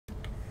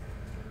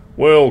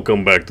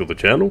Welcome back to the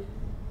channel.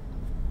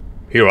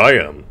 Here I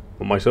am,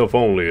 for myself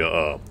only.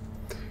 We're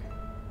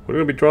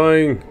gonna be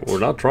trying, or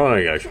not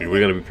trying actually,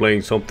 we're gonna be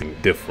playing something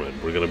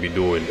different. We're gonna be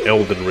doing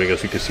Elden Ring,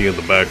 as you can see in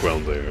the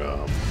background there.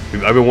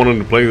 I've been wanting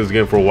to play this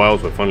game for a while,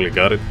 so I finally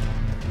got it.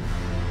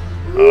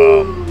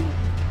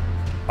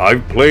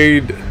 I've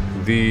played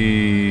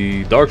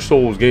the Dark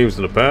Souls games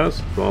in the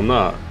past, so I'm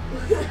not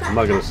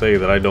gonna say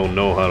that I don't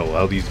know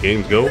how these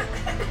games go.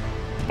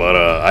 But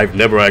I've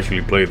never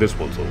actually played this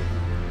one, so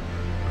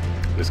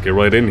let's get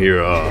right in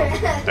here.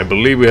 I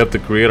believe we have to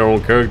create our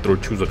own character or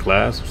choose a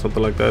class or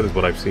something like that, is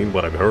what I've seen,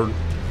 what I've heard.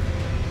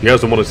 You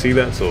guys don't want to see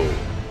that, so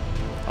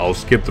I'll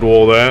skip through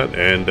all that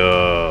and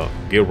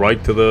get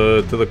right to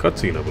the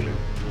cutscene, I believe.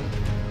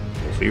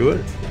 We'll see you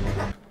there.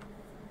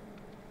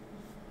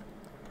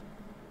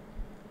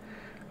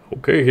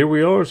 Okay, here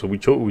we are. So we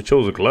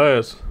chose a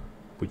class.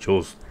 We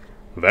chose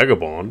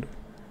Vagabond.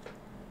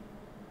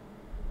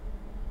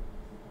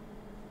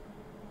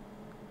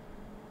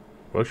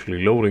 We're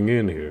actually loading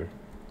in here,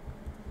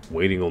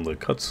 waiting on the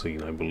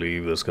cutscene. I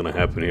believe that's gonna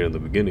happen here in the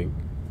beginning,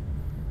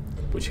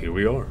 which here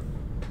we are.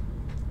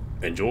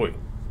 Enjoy.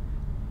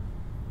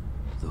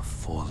 The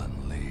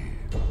fallen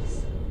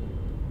leaves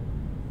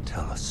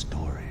tell a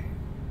story.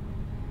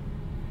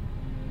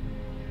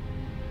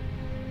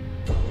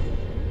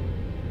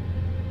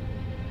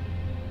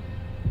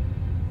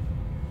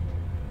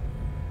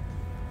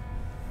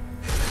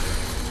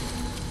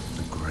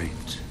 The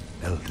great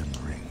Elden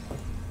Ring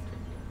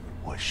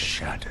was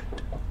shattered.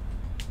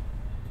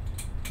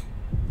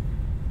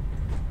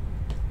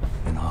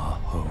 In our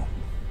home,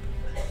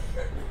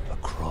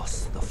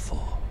 across the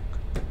fog,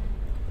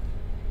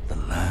 the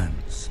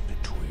lands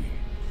between.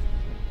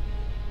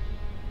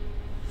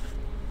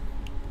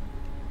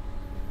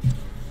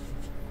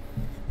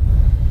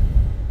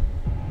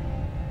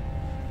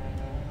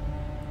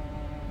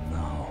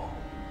 Now,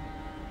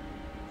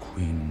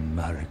 Queen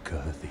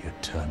Marika the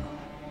Eternal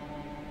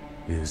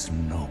is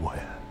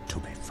nowhere to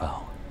be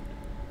found.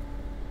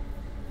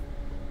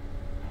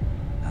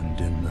 And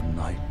in the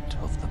night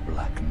of the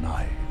Black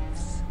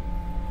Knives,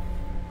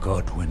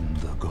 Godwyn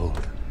the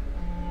Golden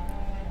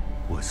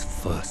was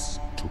first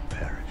to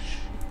perish.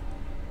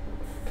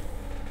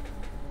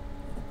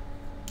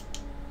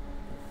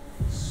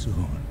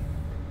 Soon,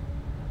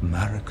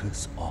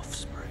 Marika's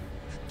offspring,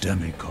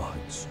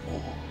 demigods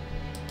all,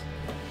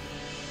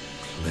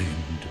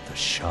 claimed the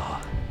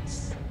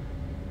shards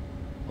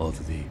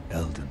of the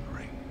Elden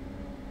Ring.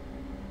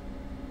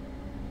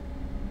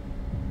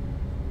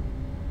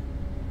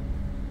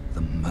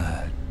 The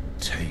mad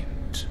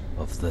taint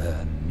of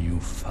their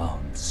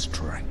newfound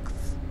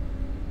strength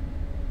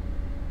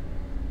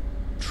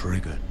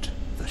triggered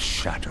the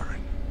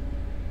shattering.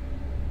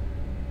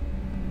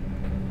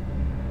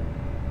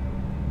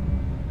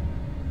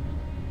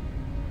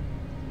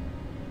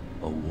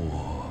 A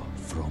war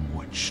from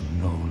which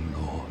no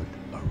lord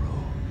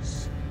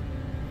arose.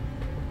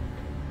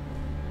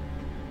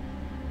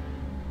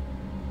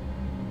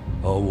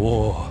 A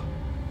war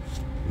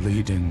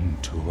leading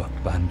to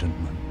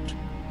abandonment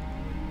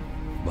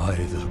by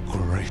the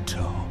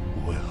greater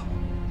will.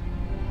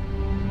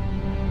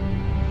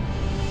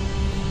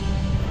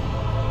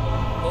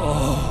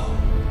 Oh,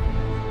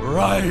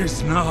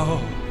 rise now,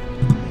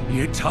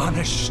 ye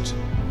tarnished,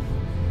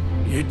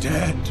 ye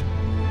dead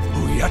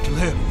who yet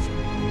live.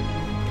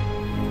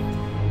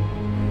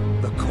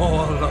 The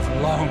call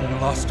of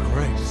long-lost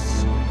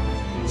grace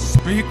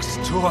speaks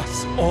to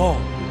us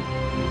all.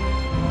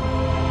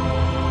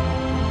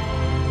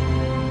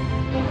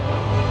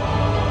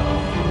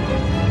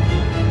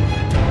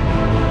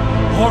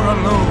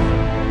 Oraloo,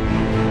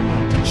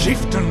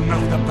 chieftain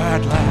of the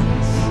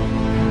Badlands,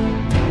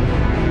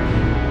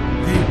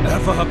 the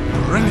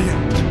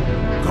ever-brilliant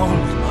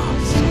Gold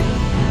Mask,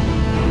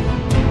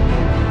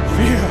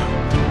 Fear,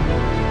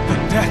 the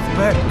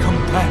deathbed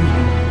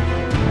companion,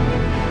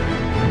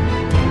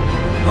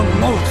 the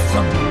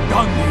loathsome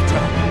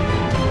dung-eater,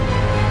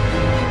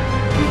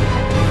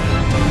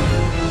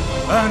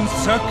 and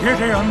Sir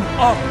Gideon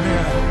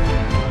Ofnir,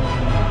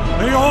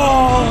 the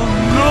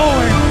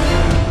all-knowing.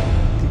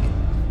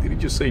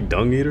 Just say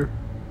dung eater?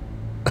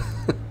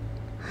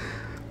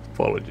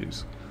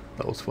 Apologies.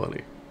 That was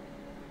funny.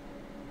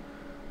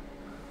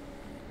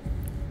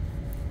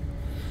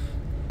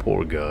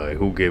 Poor guy.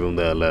 Who gave him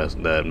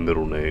that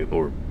middle name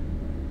or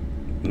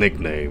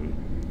nickname?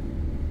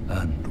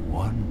 And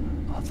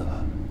one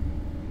other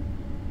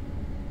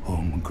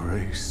whom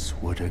grace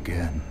would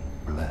again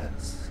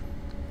bless.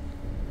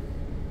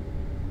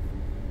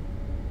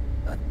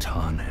 A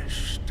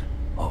tarnished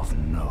of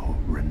no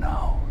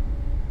renown.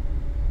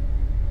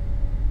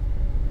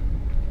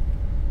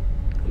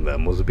 That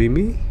must be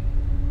me.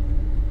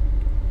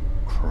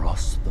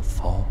 Cross the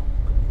fog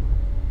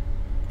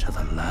to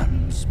the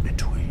lands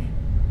between.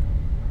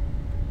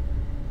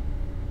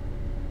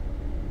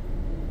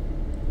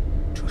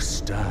 To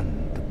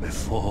stand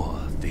before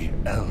the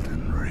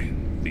Elden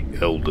Ring. The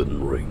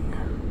Elden Ring.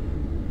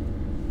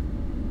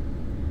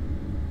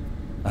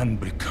 And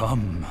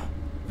become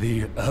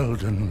the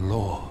Elden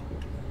Lord.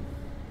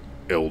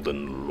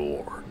 Elden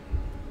lore.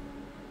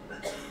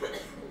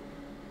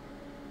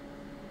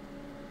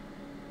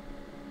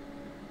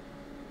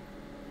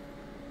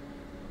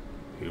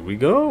 Here we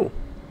go.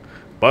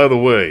 By the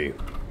way,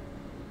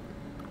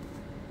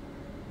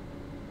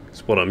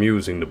 it's what I'm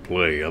using to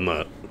play. I'm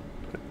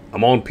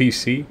on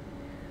PC,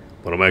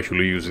 but I'm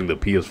actually using the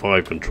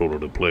PS5 controller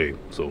to play.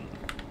 So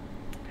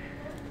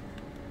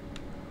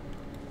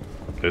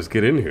let's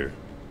get in here.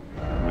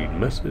 Read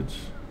message.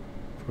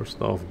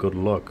 First off, good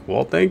luck.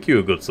 Well, thank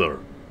you, good sir.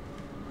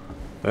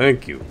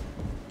 Thank you.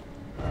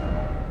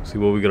 See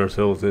what we get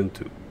ourselves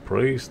into.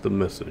 Praise the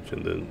message,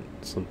 and then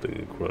something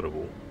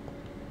incredible.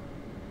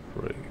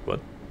 Pray. What?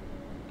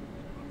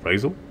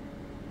 Appraisal?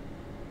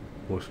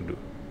 What's to do?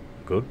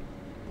 Good?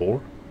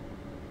 Poor?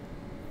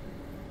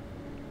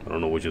 I don't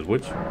know which is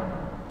which.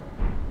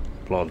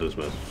 Applaud this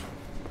message.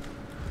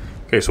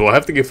 Okay, so I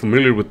have to get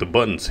familiar with the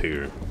buttons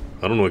here.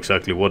 I don't know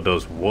exactly what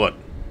does what.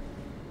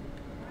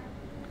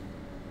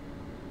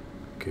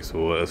 Okay,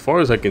 so as far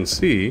as I can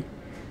see,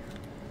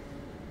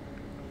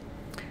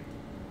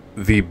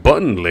 the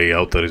button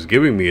layout that is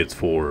giving me, it's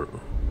for...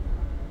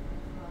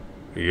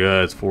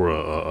 Yeah, it's for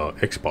a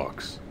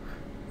Xbox.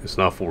 It's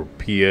not for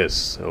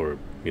PS or,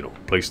 you know,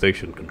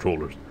 PlayStation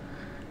controllers.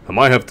 I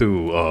might have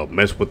to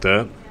mess with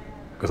that,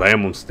 because I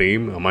am on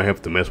Steam. I might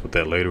have to mess with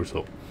that later,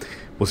 so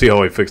we'll see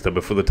how I fix that.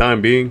 But for the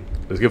time being,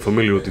 let's get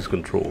familiar with these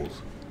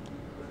controls.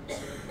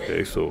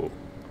 Okay, so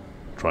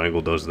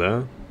triangle does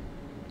that.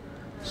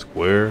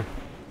 Square.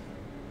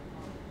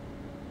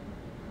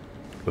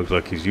 Looks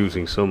like he's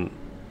using some...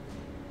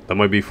 That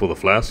might be for the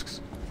flasks.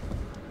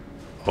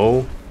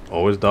 O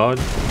is dodge.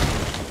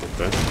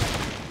 Okay.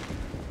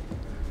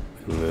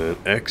 And then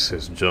X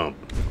is jump.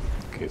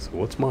 Okay, so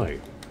what's my...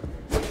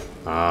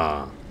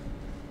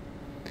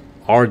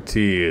 RT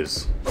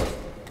is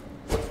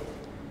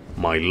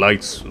my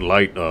light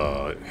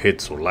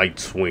hits or light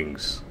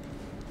swings.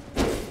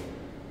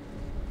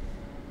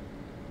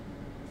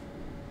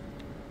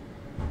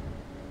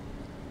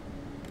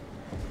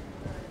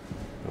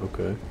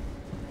 Okay.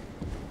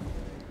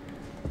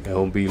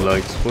 LB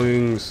light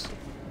swings,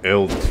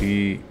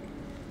 LT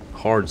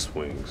hard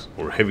swings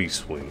or heavy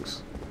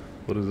swings.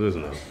 What is this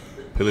now?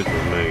 Pillage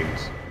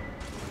remains.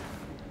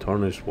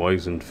 Tarnished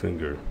wizened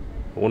finger.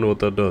 I wonder what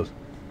that does.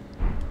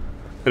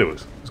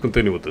 Anyways, let's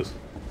continue with this.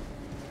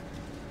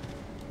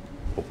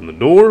 Open the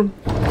door.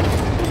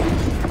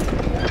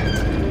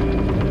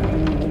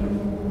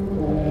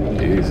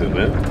 Jesus,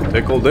 man.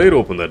 Take all day to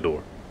open that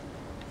door.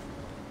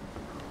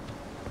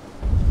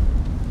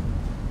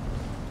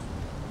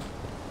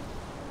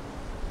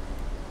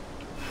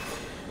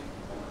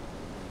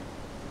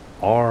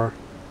 R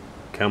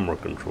camera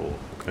control.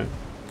 Okay.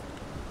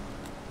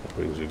 That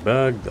brings me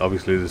back.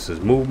 Obviously, this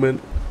is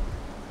movement.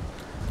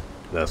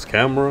 That's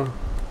camera.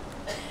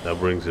 That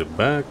brings it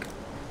back.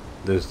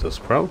 This does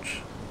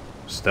crouch.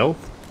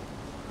 Stealth.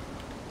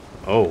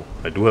 Oh,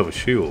 I do have a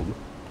shield.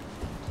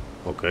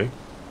 Okay.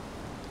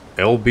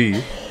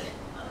 LB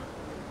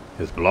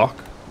is block.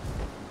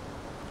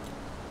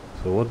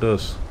 So what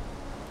does...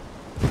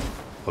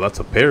 Well, that's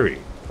a parry.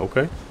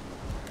 Okay.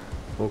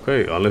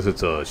 Okay, unless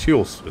it's a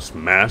shield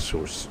smash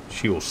or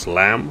shield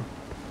slam.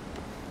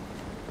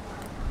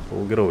 So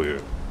we'll get over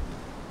here.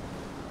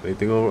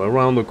 Anything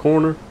around the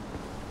corner?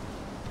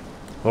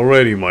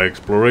 Already my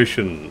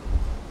exploration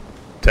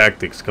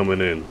tactics coming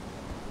in.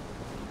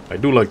 I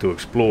do like to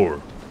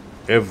explore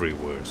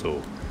everywhere,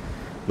 so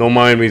don't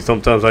mind me.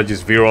 Sometimes I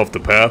just veer off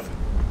the path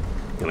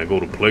and I go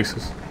to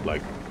places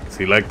like,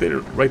 see, like there,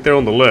 right there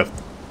on the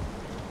left.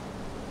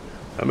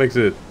 That makes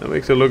it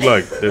look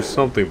like there's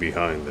something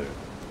behind there.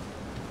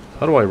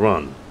 How do I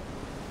run?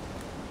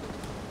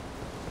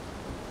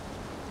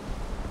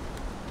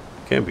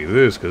 Can't be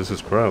this, because this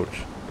is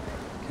crouch.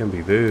 Can't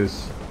be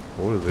this.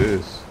 What is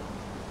this?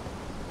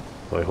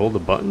 Do I hold the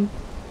button?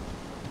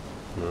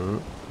 No.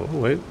 Oh,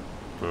 wait.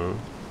 No.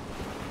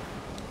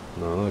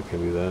 No, that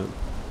can't be that.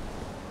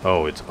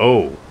 Oh, it's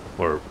O.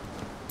 Or,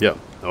 yeah,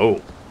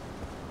 O.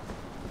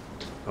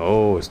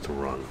 O is to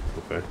run.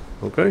 Okay.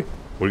 Okay.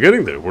 We're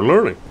getting there. We're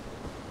learning.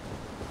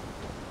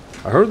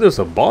 I heard there's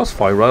a boss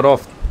fight right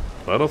off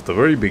the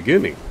very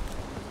beginning.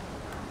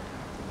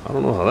 I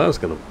don't know how that's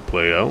gonna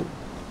play out.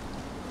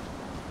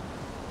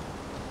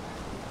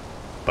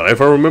 But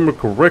if I remember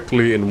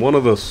correctly, in one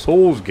of the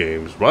Souls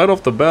games, right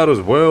off the bat as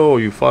well,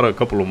 you fought a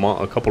couple of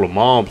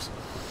mobs,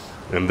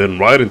 and then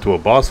right into a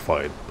boss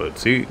fight. But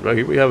see, right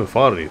here we haven't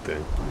fought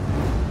anything.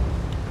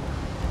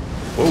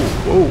 Whoa,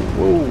 whoa,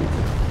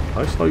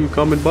 whoa! I saw you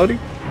coming, buddy.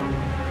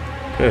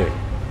 Okay,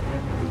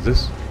 is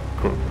this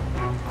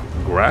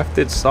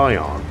grafted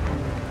scion?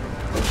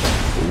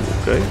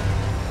 Ooh, okay.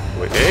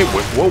 Wait, hey,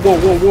 wait, whoa, whoa,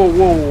 whoa, whoa,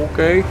 whoa.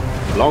 Okay,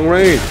 long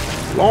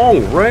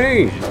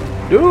range,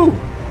 dude.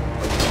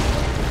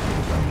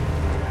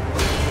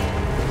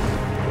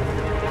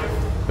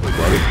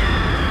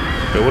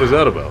 Okay, what is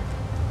that about?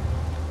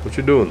 What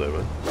you doing there,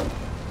 man?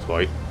 So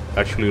I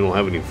actually don't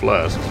have any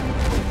flasks.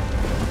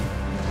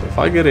 So if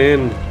I get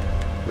in,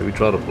 maybe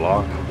try to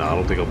block. Nah, I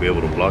don't think I'll be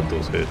able to block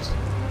those hits.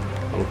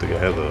 I don't think I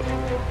have the...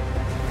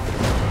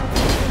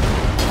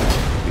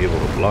 be able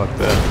to block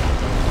that.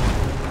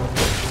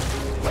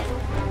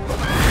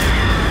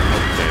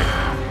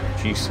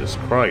 Okay. Jesus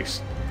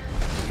Christ.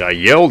 Got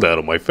yelled at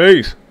on my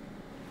face.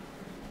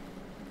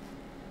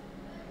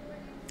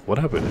 What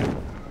happened here?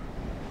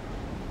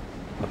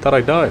 I thought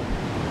I died.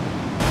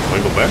 Can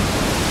I go back?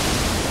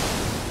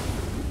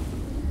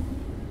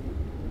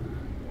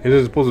 Is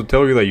it supposed to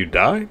tell you that you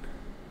died?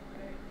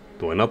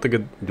 Do I not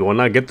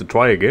get to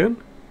try again?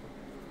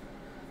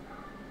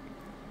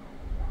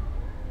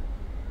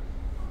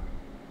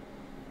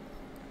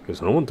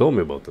 Because no one told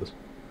me about this.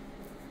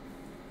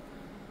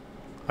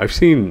 I've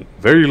seen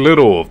very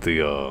little of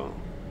the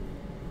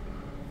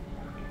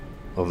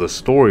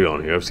story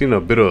on here. I've seen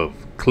a bit of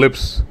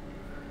clips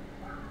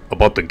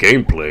about the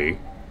gameplay,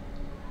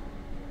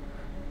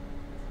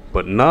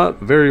 but not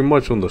very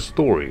much on the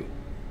story.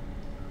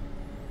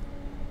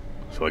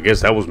 So I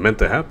guess that was meant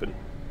to happen.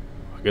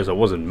 I guess I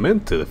wasn't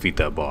meant to defeat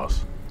that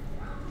boss.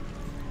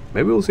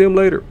 Maybe we'll see him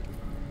later.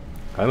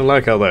 I didn't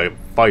like how that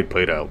fight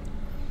played out.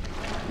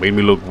 Made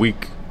me look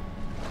weak.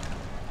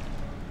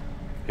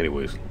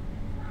 Anyways,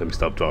 let me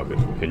stop talking.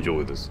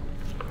 Enjoy this.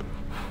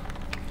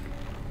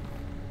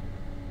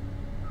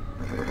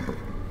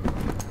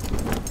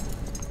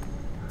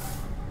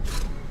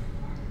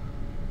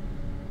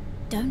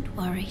 Don't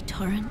worry,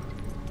 Torrent.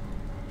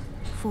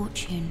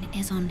 Fortune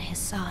is on his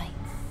side.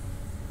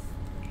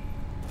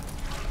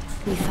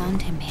 We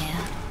found him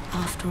here,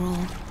 after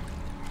all.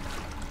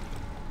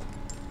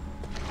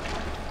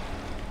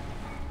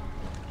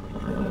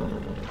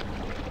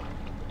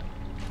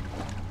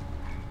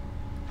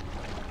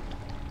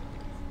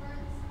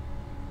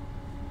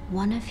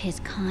 One of his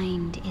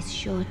kind is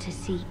sure to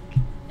seek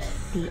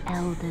the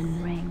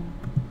Elden Ring.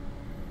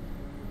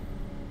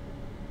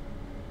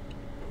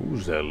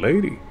 Who's that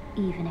lady?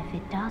 Even if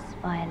it does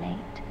violate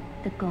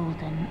the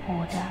Golden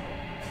Order.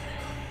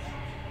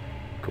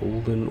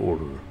 Golden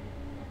Order.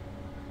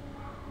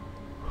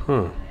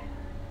 Huh.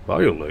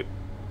 Violate.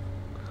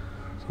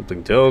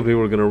 Something tells me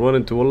we're gonna run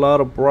into a lot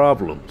of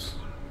problems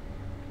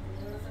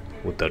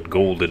with that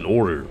Golden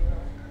Order.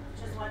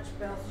 Just watch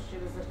Bell's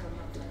shoes that come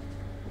up there.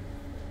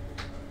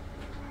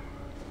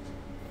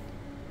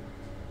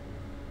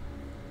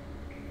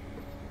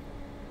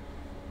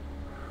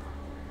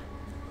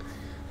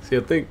 See, I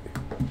think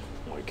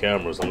my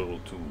camera's a little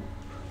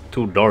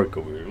too dark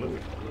over here. Maybe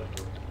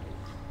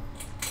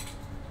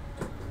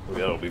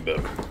that'll be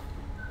better.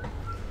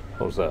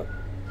 How's that?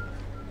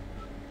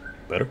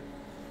 Better?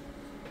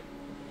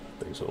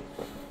 I think so.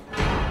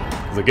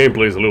 The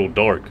gameplay is a little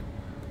dark.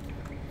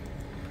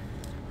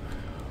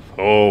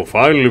 Oh,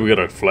 finally we got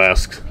our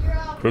flasks.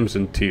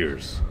 Crimson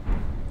Tears.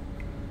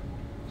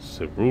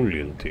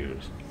 Cerulean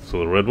Tears. So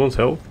the red one's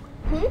health?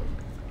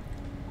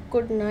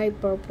 Good night,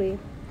 Barbie.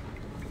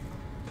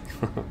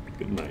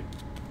 Good night.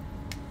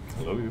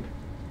 I love you.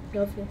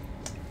 Love you.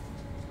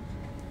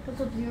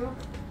 What's up, Zero?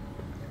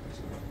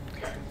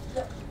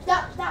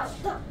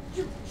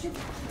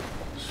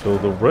 So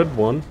the red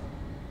one,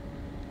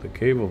 the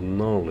Cave of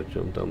Knowledge.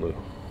 Jump down the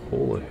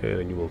hole ahead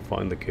and you will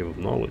find the Cave of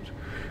Knowledge.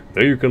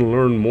 There you can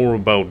learn more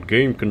about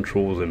game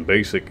controls and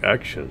basic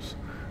actions,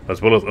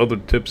 as well as other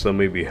tips that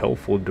may be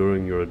helpful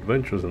during your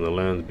adventures in the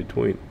lands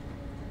between.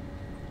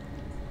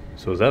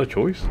 So is that a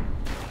choice?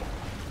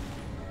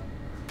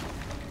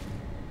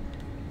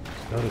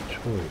 Is that a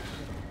choice?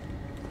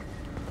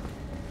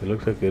 It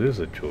looks like it is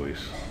a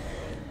choice.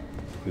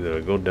 Either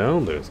I go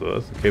down there, so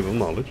that's the Cave of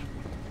Knowledge.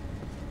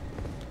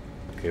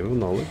 Cave of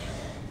Knowledge.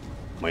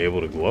 Am I able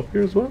to go up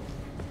here as well?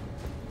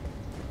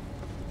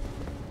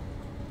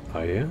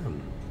 I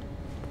am.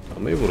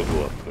 I'm able to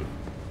go up there.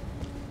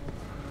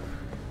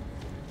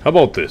 How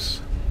about this?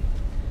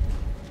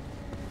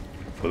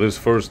 For this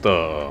first,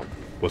 we'll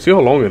see how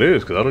long it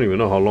is, because I don't even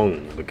know how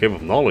long the Cave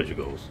of Knowledge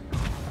goes.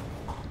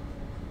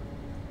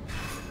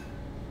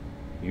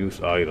 Use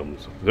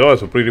items.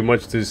 So pretty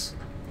much this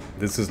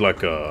is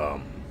like a...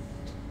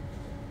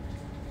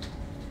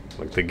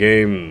 like the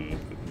game,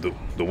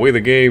 the way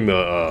the game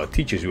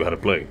teaches you how to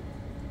play,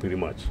 pretty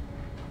much.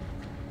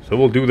 So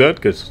we'll do that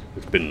because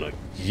it's been like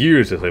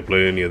years since I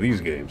played any of these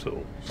games,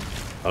 so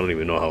I don't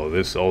even know how all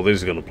this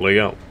is gonna play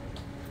out.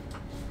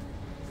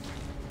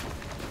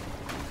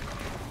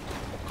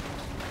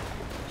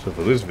 So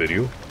for this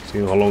video,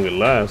 seeing how long it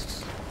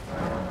lasts,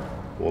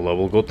 well, I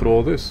will go through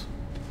all this.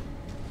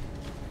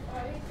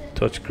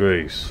 Touch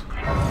Grace.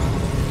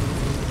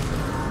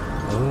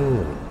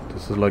 Oh,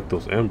 this is like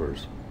those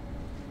embers.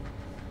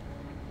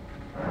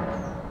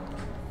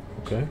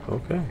 Okay,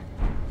 okay.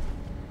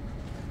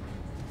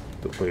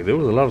 Wait, there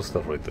was a lot of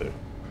stuff right there.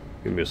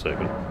 Give me a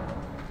second.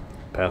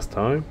 Past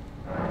time.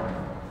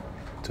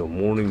 Till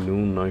morning,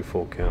 noon,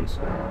 nightfall,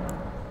 cancel.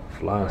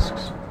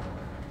 Flasks.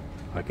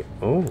 I can...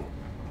 oh.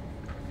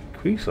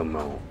 Increase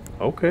amount.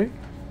 Okay.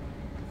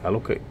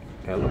 Allocate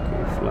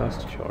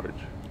flask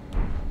charge.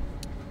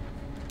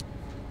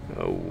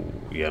 Oh,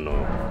 yeah,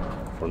 no.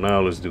 For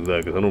now, let's do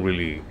that, because I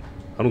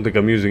don't think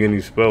I'm using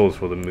any spells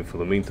for the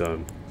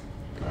meantime.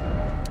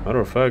 Matter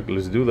of fact,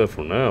 let's do that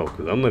for now,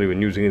 because I'm not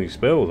even using any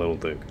spells, I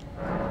don't think.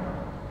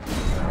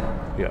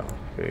 Yeah,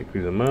 okay,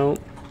 increase amount.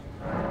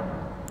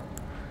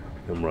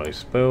 Memorize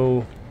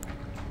spell.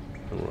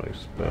 Memorize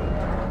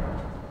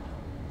spell.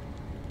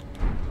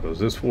 So is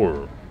this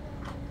for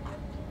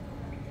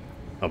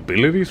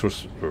abilities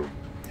or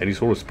any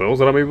sort of spells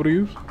that I'm able to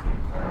use?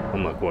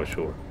 I'm not quite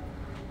sure.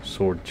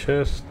 Sword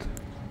chest.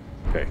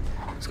 Okay,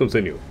 let's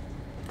continue.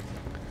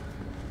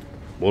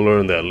 We'll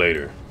learn that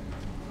later.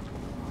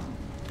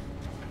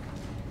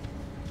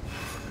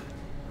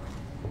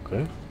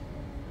 Okay.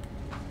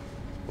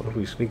 What if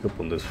we sneak up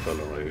on this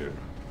fella right here?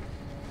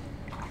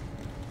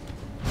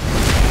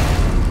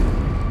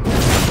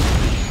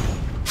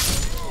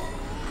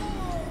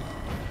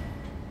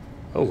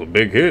 That was a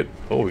big hit.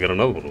 Oh, we got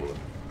another one over there.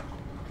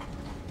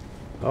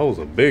 That was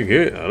a big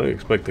hit. I didn't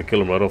expect to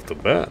kill him right off the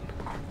bat.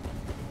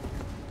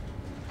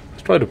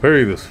 Let's try to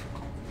parry this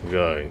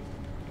guy.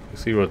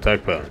 Let's see your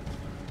attack pattern.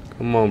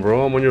 Come on,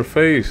 bro. I'm on your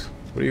face.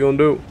 What are you gonna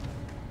do?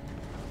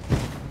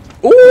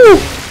 Ooh!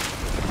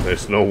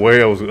 There's no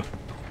way I was gonna...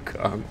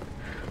 God.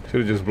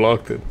 Should have just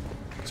blocked it.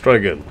 Let's try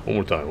again. One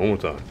more time. One more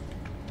time.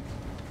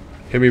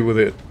 Hit me with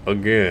it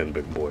again,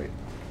 big boy.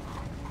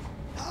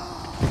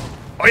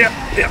 Oh,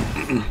 yeah.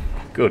 Yeah.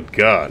 Good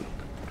God.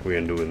 We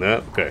ain't doing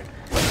that. Okay.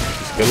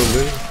 Just kill him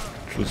there.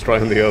 Let's try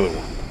on the other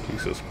one.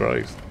 Jesus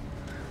Christ.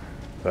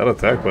 That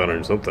attack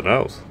pattern is something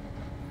else.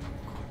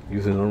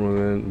 Using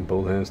armament in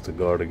both hands to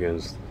guard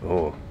against...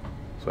 Oh.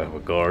 So I have a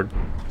guard.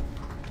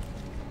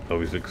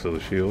 Obviously because of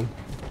the shield.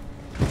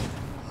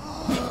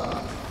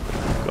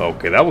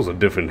 Okay, that was a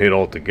different hit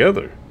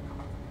altogether.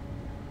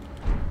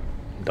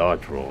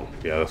 Dodge roll.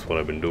 Yeah, that's what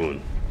I've been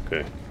doing.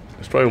 Okay.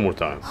 Let's try one more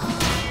time.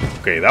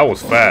 Okay, that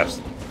was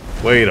fast.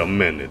 Wait a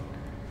minute.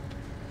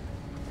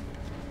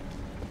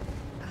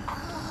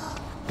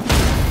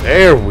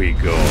 There we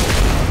go.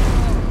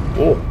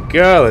 Oh,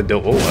 God. I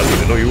didn't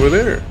even know you were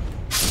there.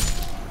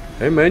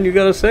 Hey, man, you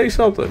gotta say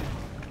something.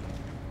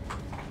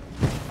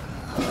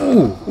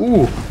 Ooh,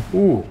 ooh,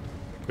 ooh.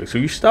 Okay, so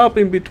you stop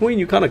in between.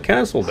 You kind of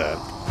cancel that.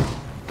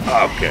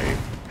 Okay.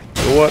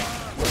 You know what?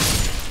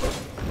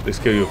 Let's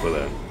kill you for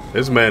that.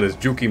 This man is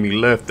juking me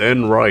left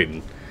and right.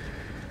 And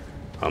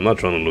I'm not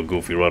trying to look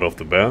goofy right off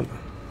the bat.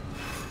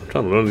 I'm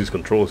trying to learn these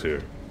controls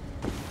here.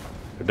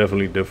 They're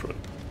definitely different.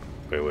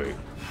 Wait, wait.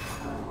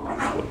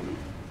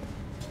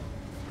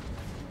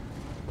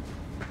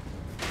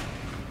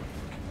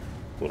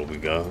 What do we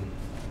got?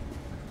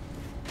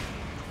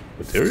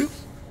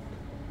 Materials?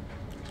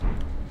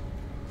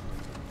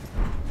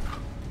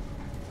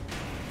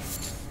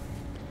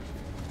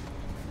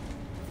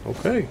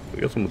 Okay, we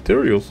got some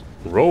materials.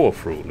 Row of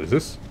fruit. Is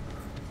this...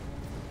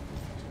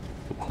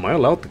 Am I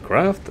allowed to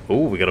craft?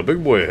 Oh, we got a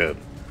big boy ahead.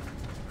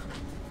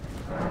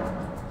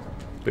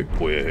 Big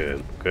boy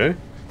ahead. Okay.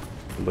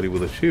 Somebody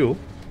with a shield.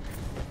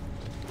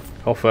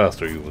 How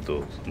fast are you with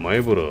those? Am I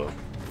able to...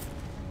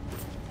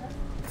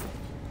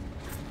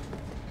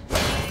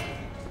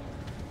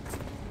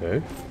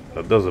 Okay.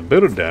 That does a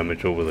bit of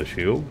damage over the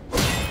shield.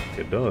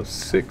 It does.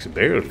 6,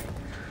 barely.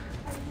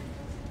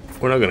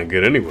 We're not gonna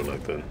get anywhere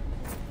like that.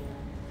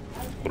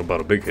 What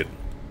about a big hit?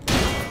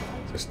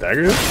 Does it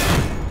stagger hit?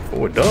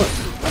 Oh, it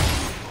does.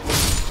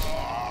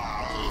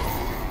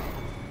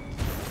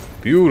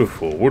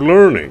 Beautiful. We're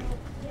learning.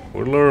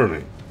 We're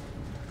learning.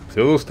 See,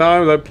 those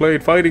times I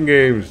played fighting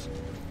games,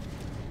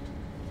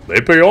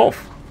 they pay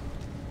off.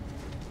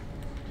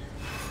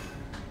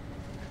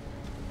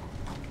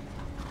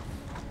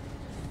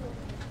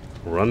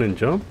 Run and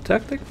jump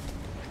tactic?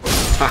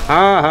 Ha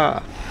ha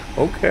ha.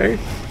 Okay.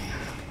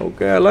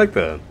 Okay, I like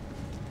that.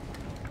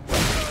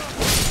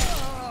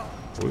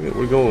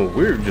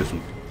 We're just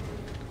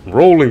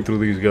rolling through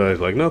these guys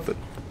like nothing.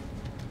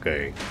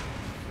 Okay.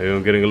 Maybe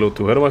I'm getting a little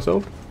too ahead of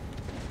myself.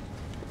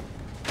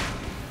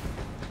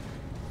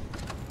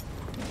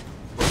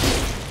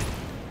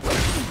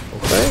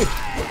 Okay.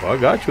 Well, I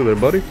got you there,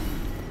 buddy.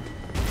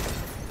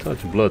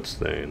 Touch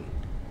bloodstain.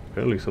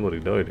 Apparently somebody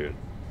died here.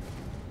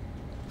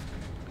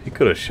 He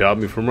could have shot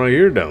me from right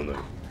here down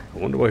there. I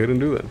wonder why he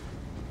didn't do that.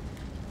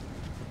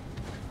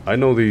 I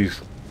know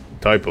these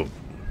type of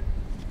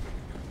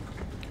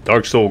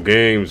Dark Souls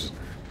games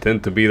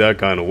tend to be that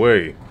kind of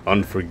way.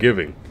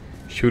 Unforgiving.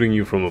 Shooting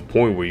you from a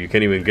point where you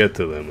can't even get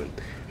to them.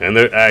 And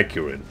they're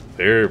accurate.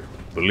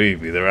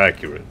 Believe me, they're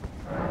accurate.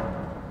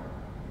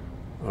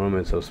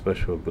 Armaments have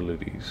special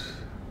abilities.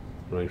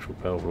 Range for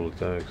powerful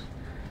attacks.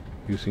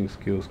 Using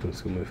skills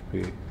consume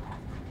FP.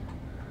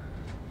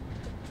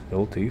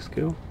 LT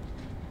skill?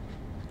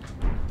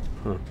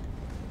 Huh.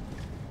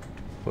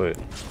 Wait.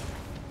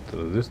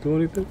 Does this do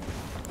anything?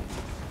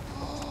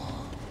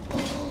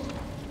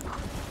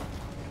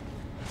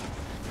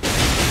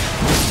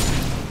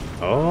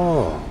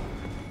 Oh.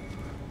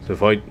 So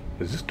if I...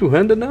 Is this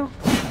two-handed now?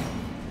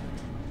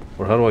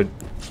 Or how do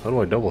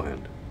I double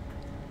hand?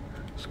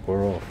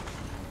 Square off.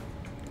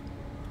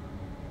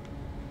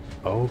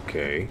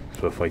 Okay.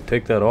 So if I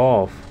take that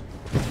off,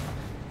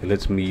 it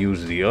lets me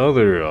use the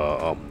other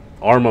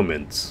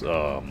armaments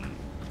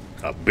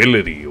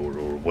ability or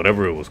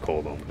whatever it was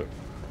called on there.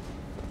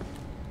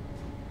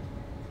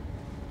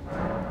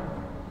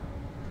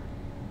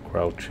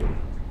 Crouching.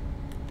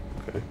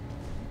 Okay.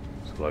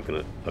 So like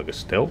a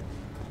stealth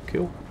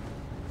kill?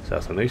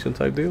 Assassination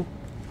type deal?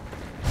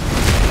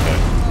 Okay.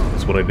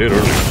 That's what I did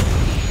earlier.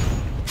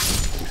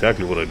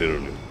 Exactly what I did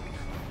earlier.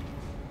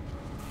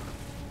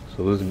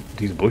 So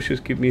these bushes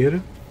keep me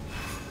hidden?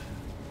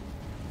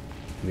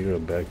 Near a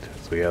back.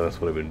 So yeah, that's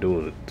what I've been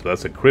doing. So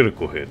that's a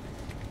critical hit.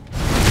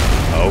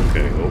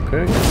 Okay,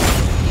 okay.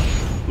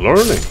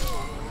 Learning.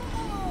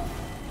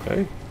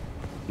 Okay.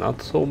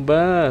 Not so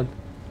bad.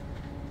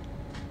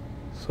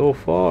 So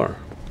far.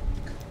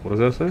 What does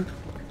that say?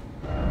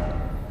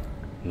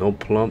 No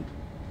plump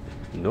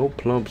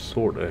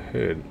sword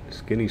ahead.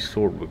 Skinny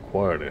sword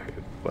required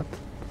ahead. What?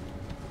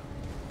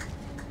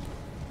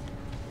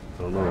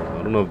 I don't know.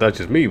 I don't know if that's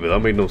just me, but that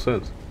made no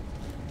sense.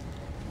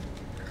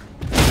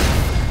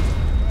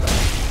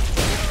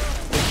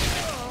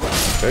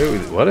 Okay,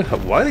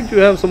 why did you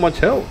have so much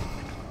health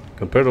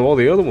compared to all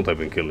the other ones I've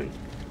been killing?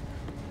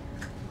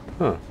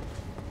 Huh.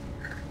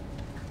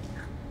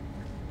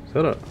 Is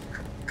that a...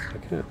 I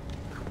can't...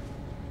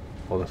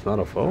 Oh, that's not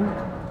a foe?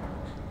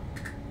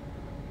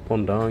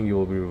 Upon dying, you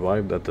will be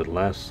revived at the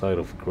last site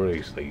of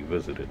grace that you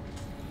visited.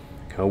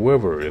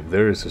 However, if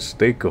there is a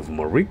stake of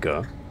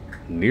Marika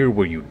near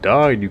where you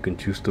died, you can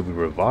choose to be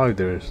revived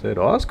there instead.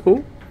 Oh, that's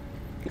cool.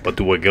 But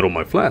do I get all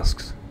my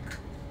flasks?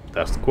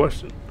 That's the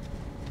question.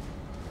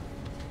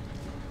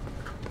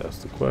 That's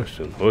the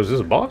question. Oh, is this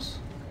a boss?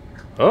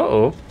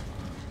 Uh-oh.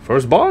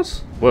 First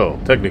boss? Well,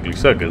 technically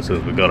second,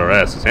 since we got our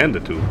asses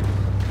handed to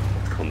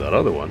on that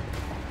other one.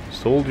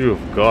 Soldier of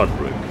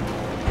Godric.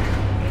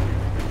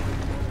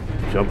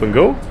 Jump and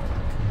go?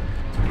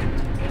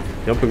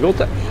 Jump and go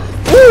tag.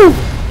 Woo!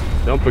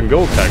 Jump and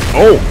go tag.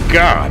 Oh,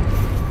 God!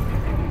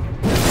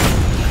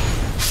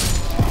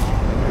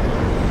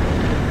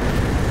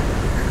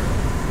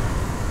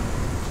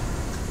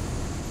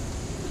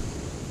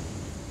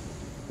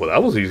 Well,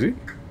 that was easy.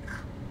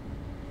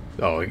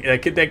 Oh,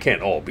 that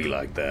can't all be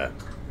like that.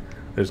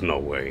 There's no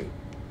way.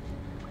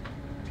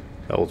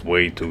 That was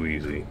way too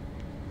easy.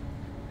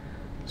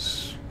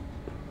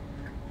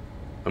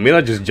 I mean,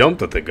 I just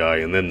jumped at the guy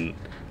and then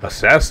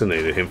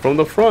assassinated him from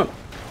the front.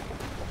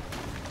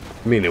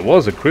 I mean, it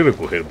was a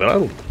critical hit, but I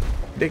don't...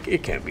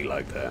 It can't be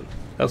like that.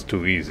 That's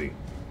too easy.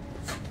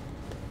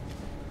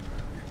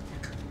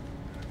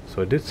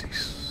 So I did see...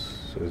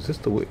 So is this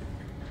the way...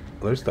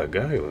 There's that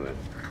guy over there.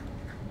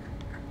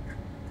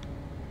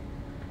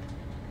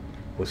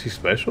 Was he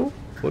special?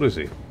 What is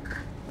he?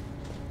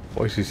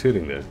 Why is he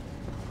sitting there?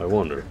 I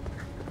wonder.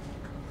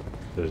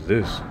 There's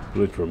this,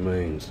 which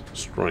remains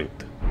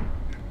strength.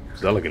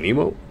 Is that like an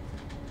emote?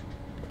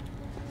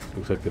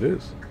 Looks like it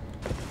is.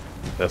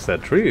 That's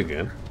that tree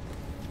again.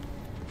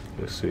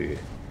 Let's see.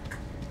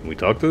 Can we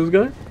talk to this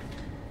guy?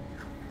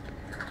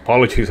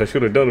 Apologies, I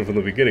should have done it from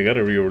the beginning. I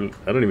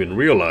didn't even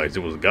realize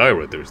there was a guy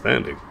right there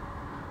standing.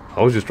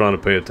 I was just trying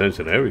to pay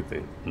attention to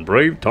everything.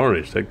 Brave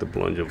Tarnish, take the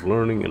plunge of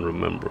learning and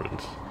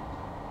remembrance.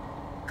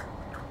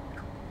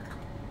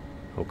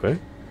 Okay.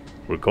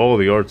 Recall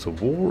the arts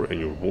of war and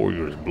your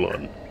warrior's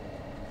blood.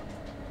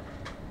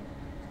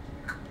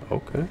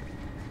 Okay.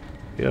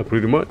 Yeah,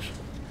 pretty much.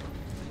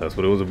 That's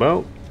what it was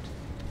about.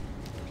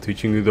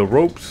 Teaching you the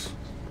ropes.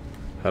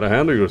 How to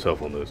handle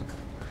yourself on this.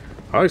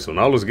 Alright, so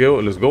now let's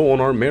go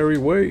on our merry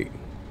way.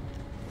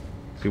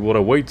 See what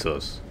awaits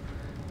us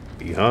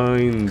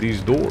behind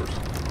these doors.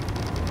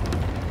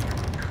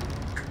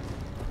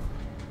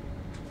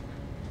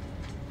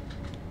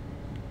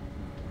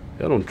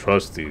 I don't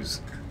trust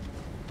these.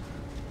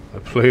 I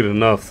played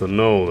enough to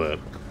know that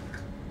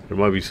there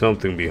might be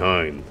something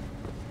behind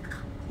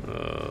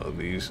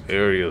these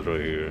areas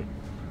right here.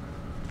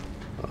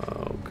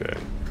 Okay,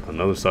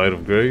 another side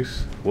of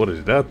grace. What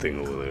is that thing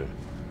over there?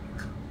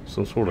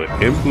 Some sort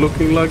of imp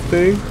looking like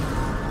thing?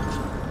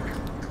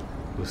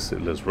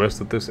 Let's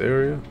rest at this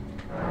area.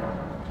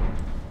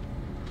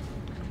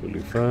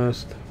 Really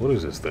fast. What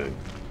is this thing?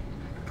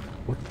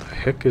 What the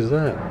heck is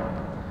that?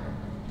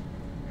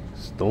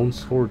 Stone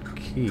sword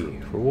key.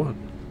 For what?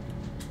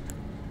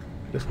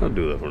 Let's not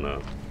do that for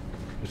now.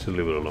 Let's just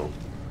leave it alone.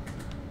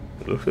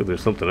 It looks like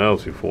there's something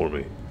else before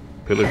me.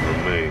 Pillage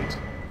remains.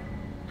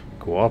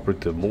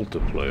 Cooperative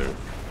multiplayer.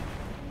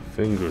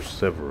 Finger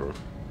severer.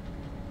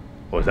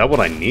 Oh, is that what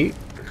I need?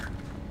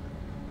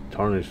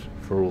 Tarnish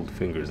furrowed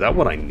finger. Is that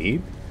what I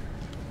need?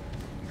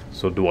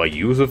 So do I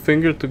use a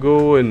finger to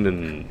go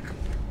and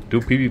do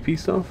PvP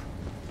stuff?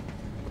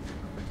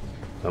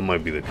 That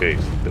might be the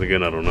case. Then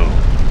again, I don't know.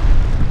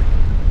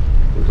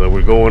 Looks like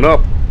we're going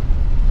up.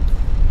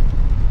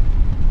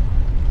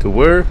 To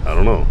where? I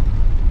don't know.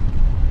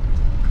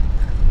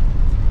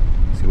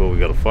 See what we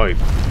gotta fight.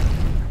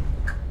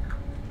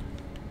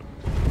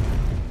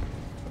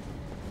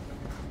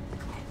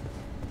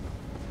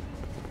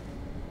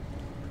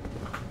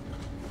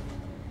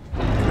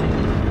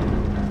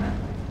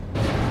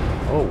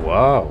 Oh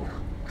wow.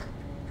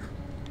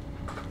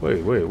 Wait.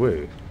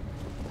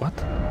 What?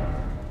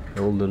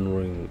 Elden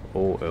Ring.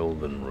 Oh,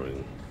 Elden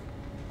Ring.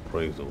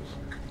 Appraisals.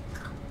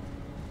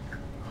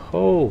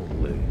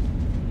 Holy.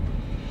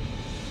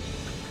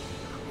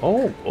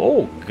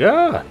 Oh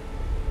God.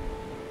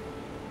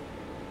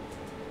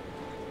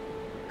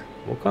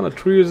 What kind of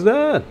tree is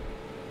that?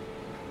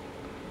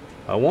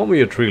 I want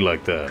me a tree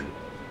like that.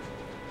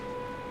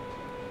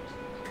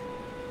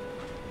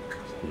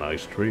 It's a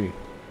nice tree.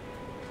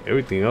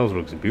 Everything else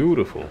looks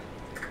beautiful. Is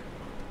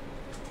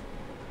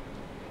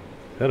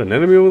that an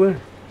enemy over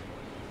there?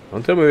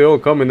 Don't tell me they all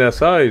come in that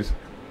size.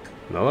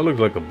 Now that looks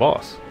like a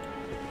boss.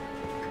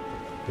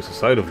 There's a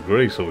site of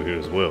grace over here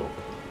as well.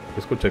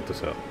 Let's go check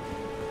this out.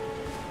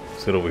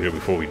 Sit over here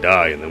before we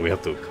die, and then we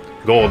have to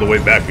go all the way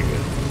back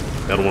again.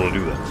 I don't want to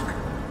do that.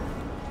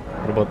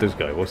 What about this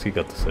guy? What's he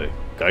got to say?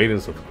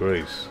 Guidance of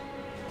grace.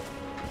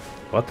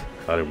 What?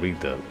 I didn't read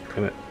that.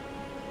 Can it?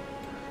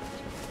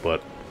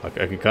 But I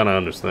can kind of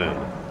understand.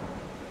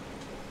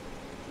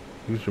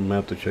 Use your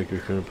map to check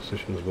your current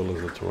position as well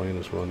as the terrain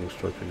and surrounding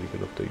structures. You can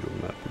update your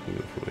map with new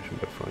information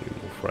by finding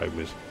more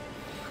fragments.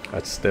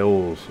 At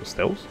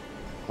stealth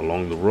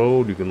along the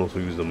road. You can also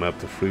use the map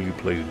to freely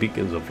place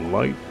beacons of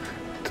light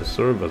to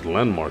serve as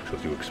landmarks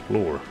as you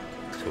explore.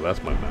 So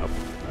that's my map.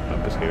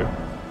 Map is here.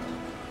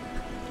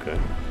 Okay.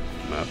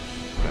 Map.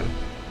 Okay.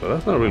 So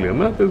that's not really a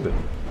map, is it?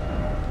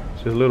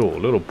 It's just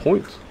little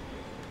points.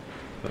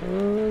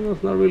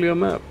 That's not really a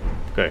map.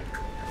 Okay.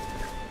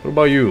 What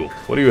about you?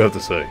 What do you have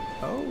to say?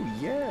 Oh,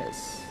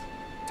 yes.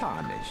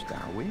 Tarnished,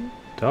 are we?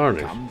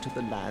 Tarnished? Come to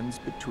the lands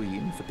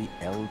between for the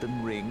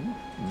Elden Ring?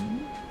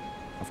 Hmm?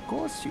 Of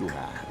course you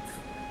have.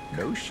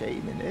 No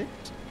shame in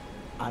it.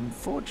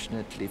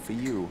 Unfortunately for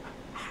you,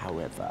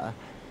 however,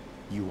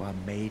 you are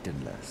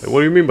maidenless. Hey, what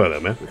do you mean by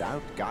that, man?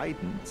 Without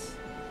guidance,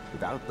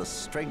 without the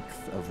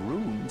strength of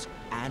runes,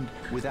 and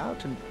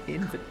without an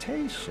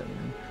invitation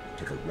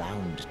to the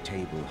Round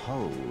Table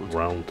Hold,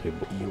 Round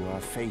Table. you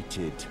are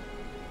fated,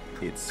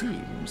 it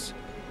seems,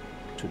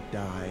 to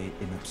die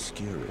in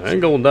obscurity. I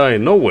ain't gonna die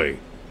in no way.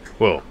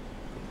 Well,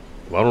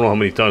 I don't know how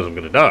many times I'm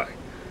gonna die.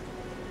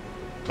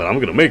 But I'm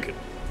gonna make it.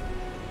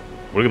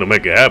 We're gonna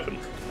make it happen.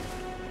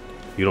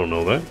 You don't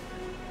know that?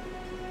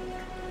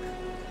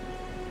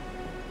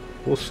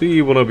 We'll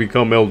see when I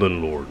become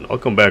Elden Lord. I'll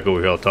come back over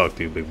here. I'll talk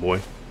to you, big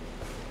boy.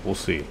 We'll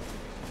see.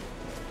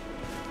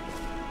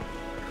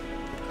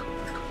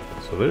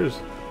 So there's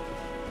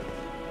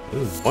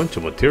a bunch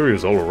of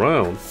materials all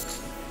around.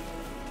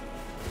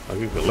 I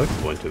can collect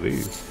a bunch of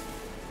these.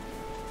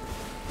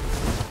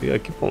 See, I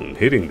keep on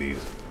hitting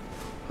these.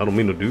 I don't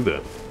mean to do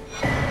that.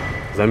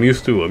 Cause I'm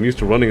used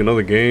to running in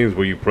other games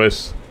where you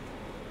press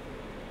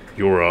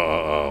your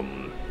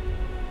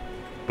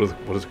what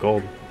is it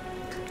called?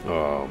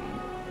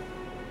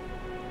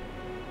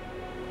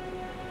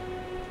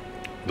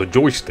 The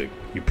joystick.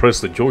 You press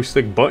the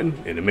joystick button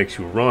and it makes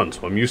you run.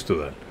 So I'm used to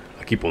that.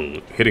 I keep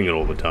on hitting it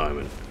all the time,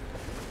 and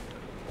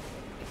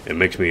it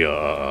makes me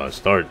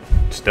start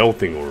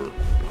stealthing or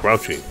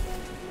crouching.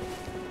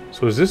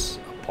 So is this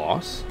a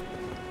boss?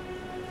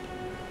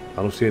 I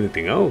don't see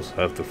anything else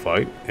I have to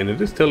fight, and it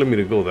is telling me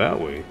to go that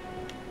way.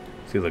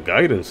 See the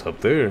guidance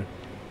up there?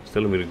 It's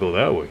telling me to go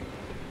that way,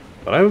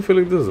 but I have a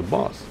feeling this is a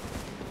boss.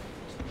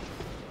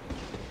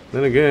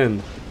 Then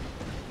again,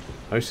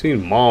 I've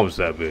seen mobs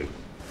that big.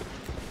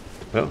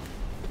 Well,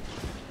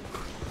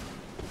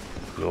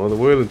 no other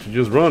way than to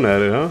just run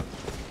at it, huh?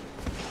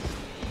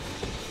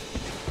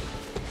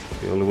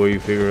 The only way you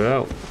figure it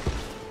out.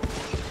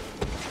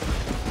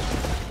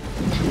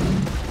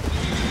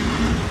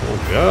 Oh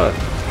God,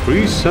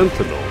 Priest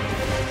Sentinel.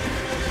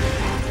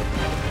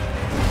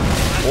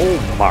 Oh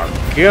my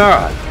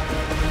God.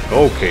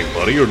 Okay,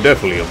 buddy, you're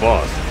definitely a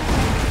boss.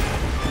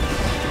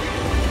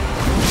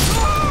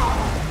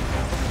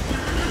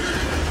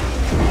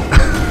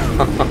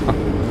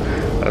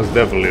 That's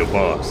definitely a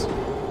boss.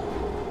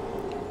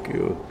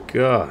 Good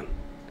God.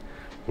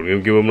 We're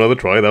gonna give him another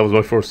try. That was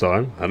my first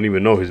time. I don't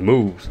even know his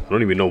moves. I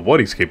don't even know what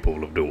he's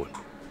capable of doing.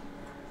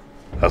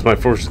 That's my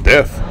first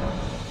death.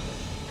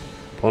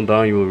 Upon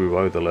dying, you will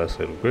revive the last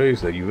site of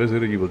grace that you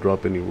visited. You will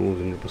drop any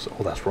runes in your possession.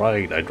 Oh, that's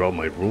right. I drop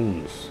my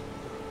runes.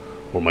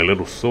 Or my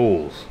little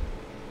souls.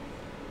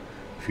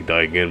 If you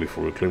die again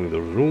before reclaiming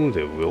those runes,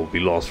 they will be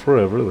lost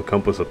forever. The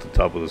compass at the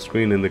top of the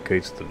screen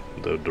indicates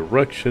the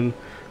direction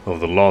of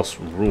the lost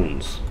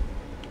runes.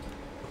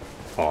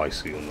 Oh, I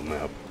see on the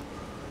map.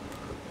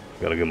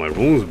 Gotta get my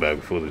runes back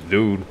before this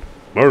dude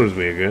murders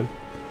me again.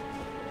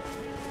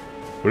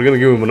 We're gonna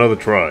give him another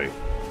try.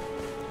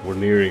 We're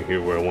nearing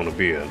here where I want to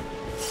be at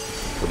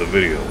for the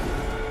video.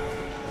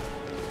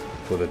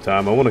 For the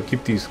time, I want to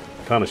keep these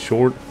kind of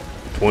short,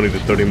 20 to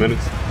 30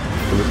 minutes.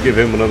 So let's give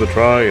him another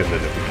try, and then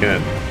if we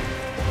can.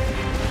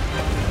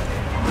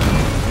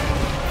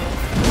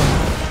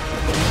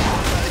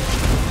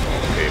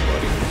 Okay,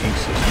 buddy.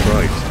 Jesus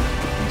Christ.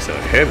 He's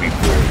a heavy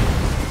boy.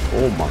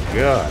 Oh my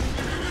God.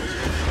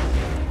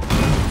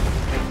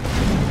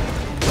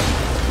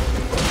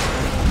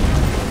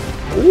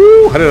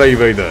 Woo! How did I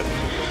evade that?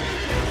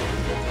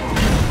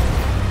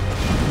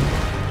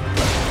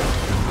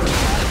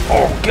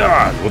 Oh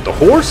God! With the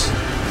horse?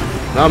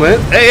 Nah, man.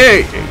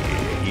 Hey, hey!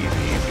 Easy,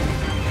 easy.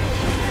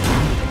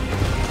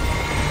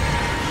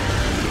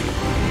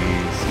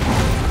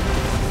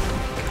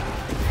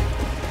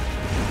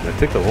 Did I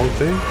take the wrong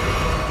thing?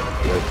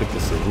 Did I take the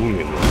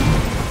cerulean one?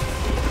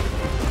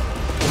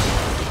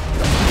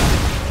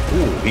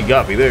 Ooh. he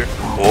got me there.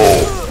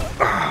 Oh.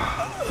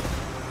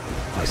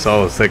 I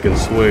saw a second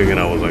swing and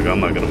I was like, I'm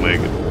not gonna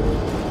make it.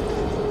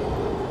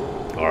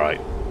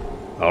 Alright.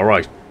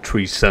 Alright,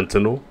 Tree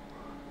Sentinel.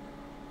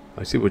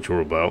 I see what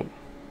you're about.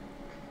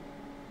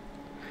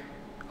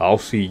 I'll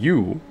see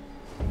you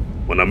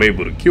when I'm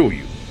able to kill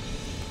you.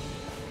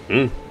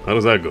 How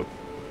does that go?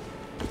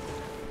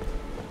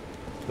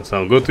 That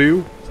sound good to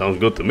you? Sounds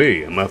good to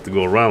me. I'm gonna have to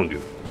go around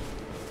you.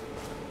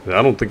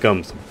 I don't think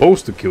I'm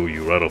supposed to kill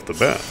you right off the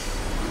bat.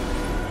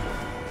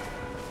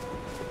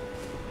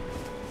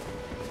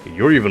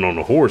 You're even on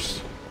a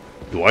horse.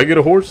 Do I get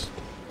a horse?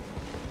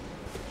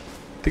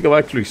 I think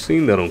I've actually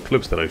seen that on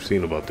clips that I've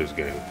seen about this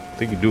game. I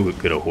think you do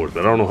get a horse,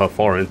 but I don't know how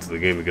far into the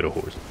game you get a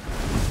horse.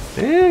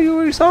 Yeah, you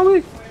already saw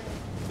me?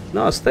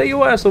 No, stay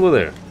your ass over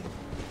there.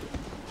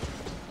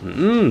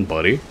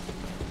 Buddy.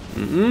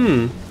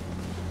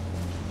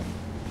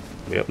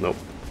 Yep, nope.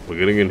 We're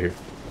getting in here.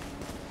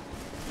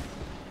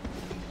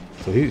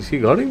 So is he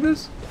guarding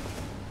this?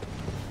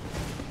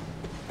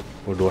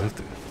 Or do I have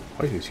to...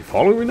 Why is he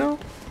following me now?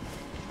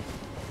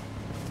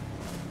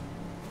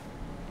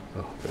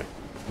 Oh, okay.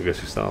 I guess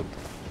he stopped.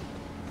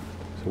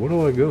 So where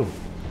do I go?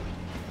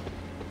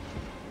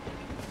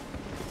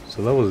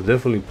 So that was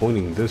definitely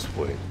pointing this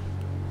way.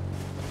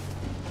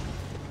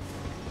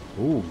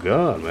 Oh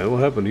God, man, what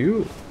happened to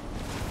you?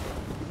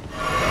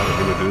 I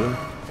didn't do that.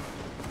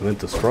 I meant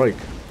to strike.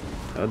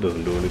 That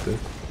doesn't do anything.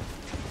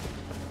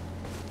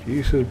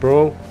 Jesus,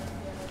 bro.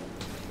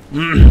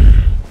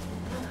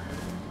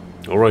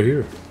 Oh, right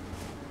here.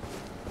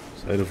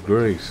 Site of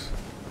Grace.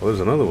 Oh, there's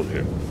another one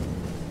here.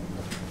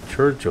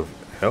 Church of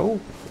Hell?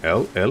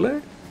 LA?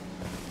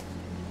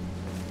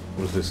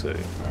 What does this say?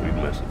 Read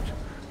message.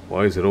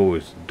 Why is it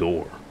always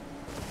door?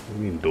 What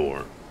do you mean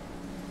door?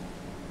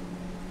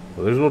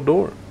 Well, there's no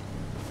door.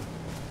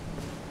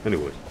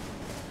 Anyways.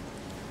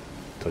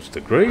 Touch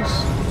the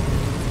Grace.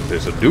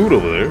 There's a dude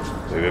over there.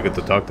 Maybe I get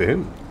to talk to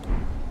him.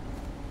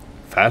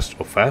 Fast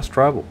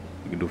travel.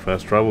 You can do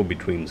fast travel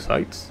between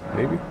sites,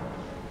 maybe.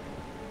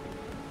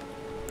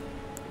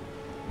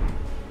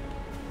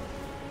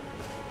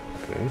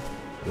 Okay.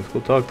 Let's go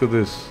talk to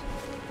this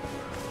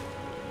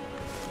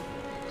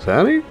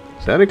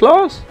Santa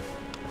Claus?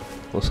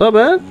 What's up,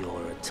 man?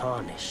 You're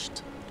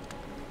tarnished.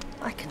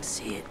 I can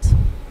see it.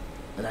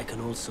 And I can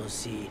also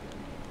see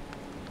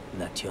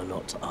that you're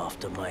not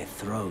after my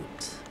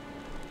throat.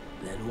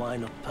 Then why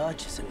not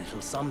purchase a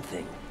little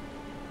something?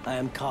 I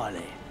am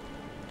Kale,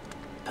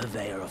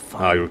 purveyor of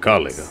fine. Ah, you're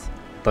Kale. Huh?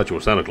 Thought you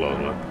were Santa Claus,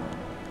 man.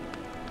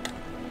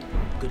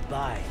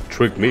 Goodbye.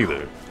 Tricked me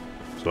there.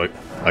 So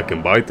I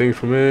can buy things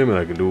from him and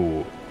I can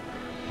do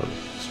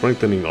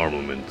strengthening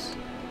armaments.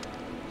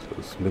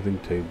 So smithing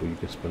table, you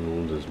can spend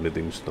runes and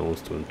smithing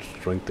stones to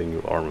strengthen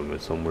your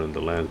armament. Somewhere in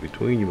the lands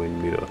between you and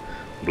you meet a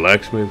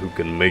blacksmith who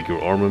can make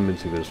your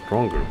armaments even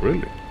stronger.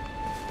 Really?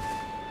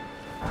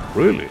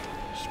 Really?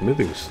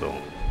 Smithing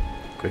stone.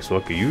 Okay, so I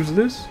can use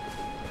this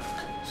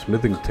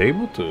smithing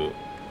table to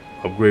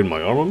upgrade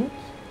my armament?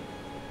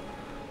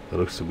 That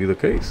looks to be the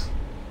case.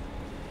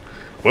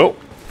 Well,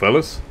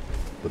 fellas,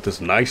 with this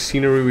nice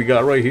scenery we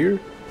got right here,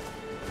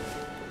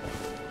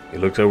 it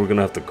looks like we're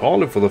gonna have to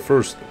call it for the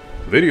first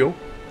video.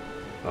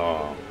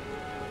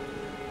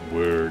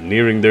 We're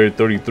nearing there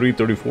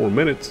 34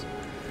 minutes.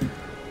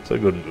 It's a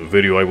good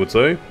video, I would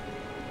say.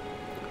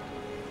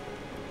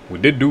 We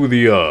did do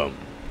the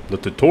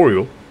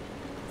tutorial.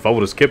 If I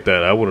would have skipped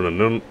that, I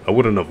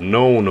wouldn't have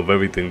known of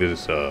everything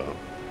this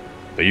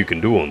that you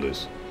can do on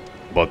this,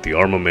 about the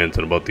armament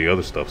and about the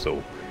other stuff.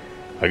 So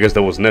I guess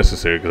that was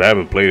necessary because I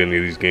haven't played any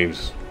of these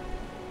games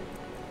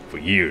for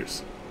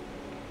years.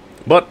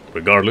 But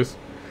regardless,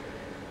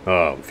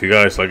 if you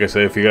guys, like I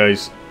said, if you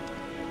guys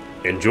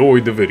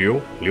enjoyed the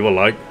video, leave a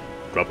like,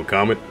 drop a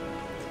comment,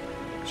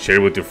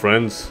 share with your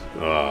friends,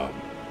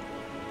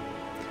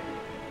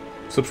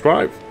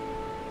 subscribe.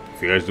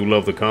 If you guys do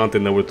love the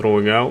content that we're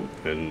throwing out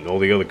and all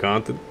the other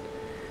content,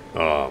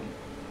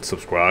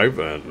 subscribe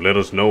and let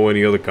us know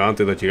any other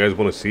content that you guys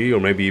want to see, or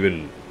maybe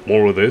even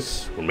more of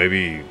this, or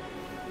maybe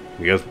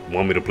you guys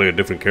want me to play a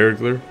different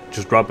character.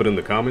 Just drop it in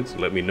the comments,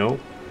 let me know.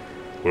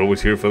 We're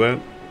always here for that.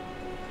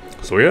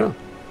 So yeah,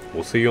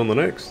 we'll see you on the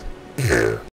next.